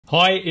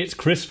Hi, it's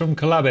Chris from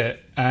Collabit,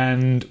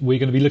 and we're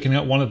going to be looking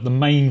at one of the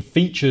main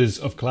features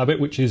of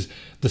Collabit, which is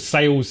the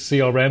sales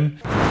CRM.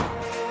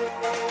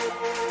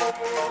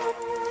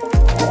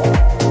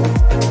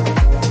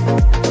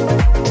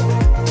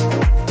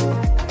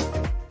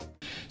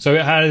 So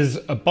it has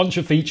a bunch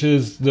of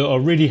features that are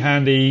really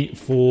handy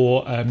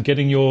for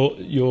getting your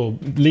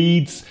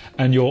leads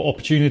and your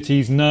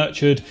opportunities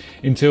nurtured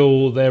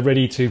until they're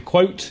ready to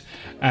quote,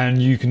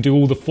 and you can do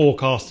all the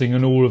forecasting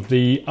and all of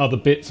the other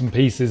bits and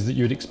pieces that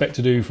you'd expect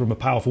to do from a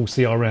powerful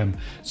CRM.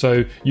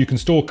 So you can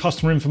store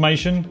customer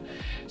information.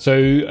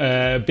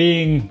 So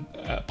being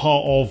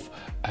part of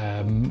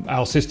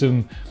our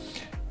system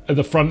at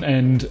the front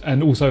end,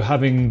 and also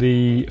having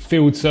the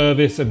field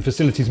service and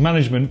facilities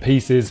management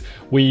pieces,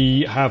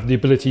 we have the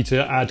ability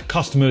to add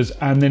customers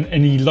and then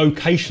any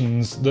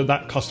locations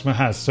that customer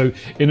has. So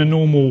in a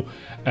normal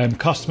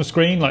customer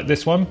screen like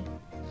this one,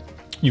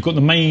 you've got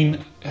the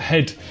main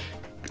head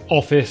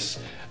office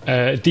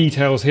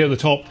details here at the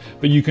top,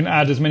 but you can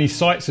add as many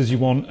sites as you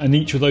want, and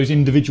each of those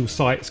individual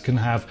sites can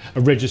have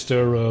a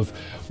register of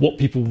what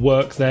people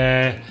work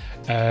there,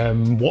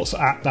 what's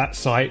at that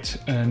site,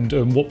 and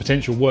what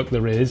potential work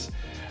there is.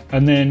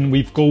 And then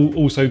we've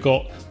also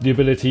got the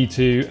ability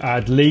to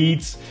add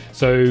leads.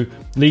 So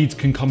leads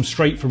can come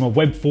straight from a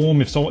web form.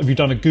 If you've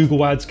done a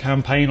Google Ads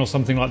campaign or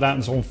something like that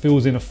and someone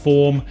fills in a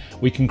form,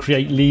 we can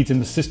create leads in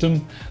the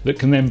system that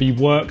can then be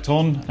worked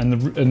on. And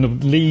the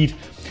lead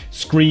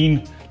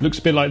screen looks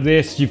a bit like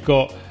this. You've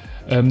got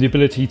the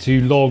ability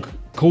to log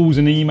calls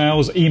and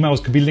emails.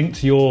 Emails can be linked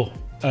to your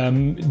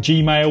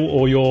Gmail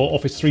or your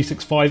Office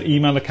 365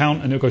 email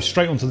account, and it'll go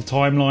straight onto the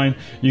timeline.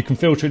 You can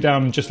filter it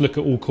down and just look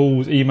at all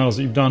calls, emails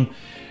that you've done.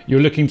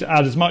 You're looking to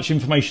add as much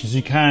information as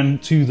you can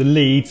to the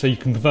lead so you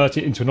can convert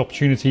it into an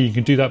opportunity. You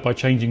can do that by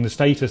changing the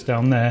status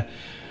down there,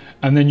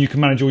 and then you can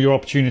manage all your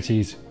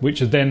opportunities, which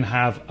then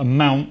have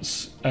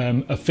amounts,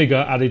 a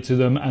figure added to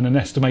them, and an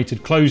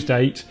estimated close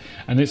date.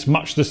 And it's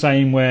much the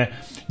same, where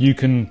you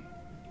can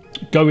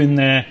go in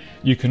there,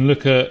 you can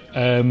look at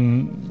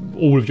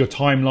all of your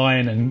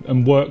timeline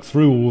and work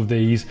through all of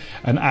these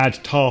and add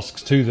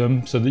tasks to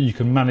them so that you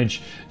can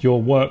manage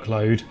your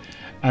workload.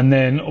 And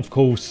then of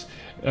course,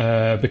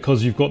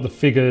 because you've got the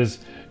figures,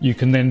 you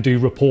can then do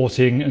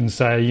reporting and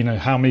say, you know,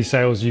 how many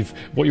sales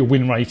what your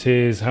win rate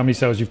is, how many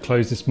sales you've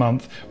closed this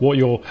month, what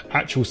your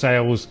actual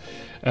sales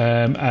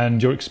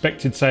and your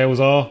expected sales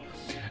are.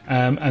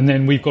 And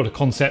then we've got a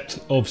concept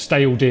of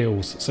stale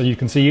deals. So you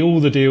can see all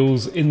the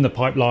deals in the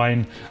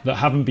pipeline that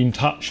haven't been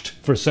touched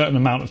for a certain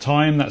amount of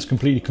time. That's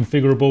completely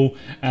configurable.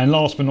 And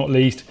last but not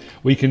least,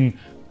 we can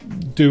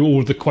do all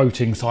of the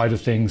quoting side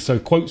of things. So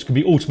quotes can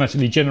be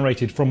automatically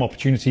generated from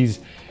opportunities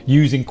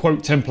using quote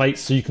templates.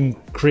 So you can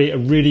create a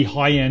really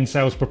high-end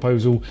sales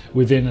proposal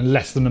within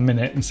less than a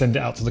minute and send it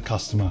out to the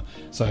customer.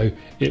 So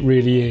it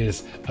really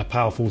is a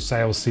powerful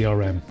sales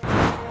CRM.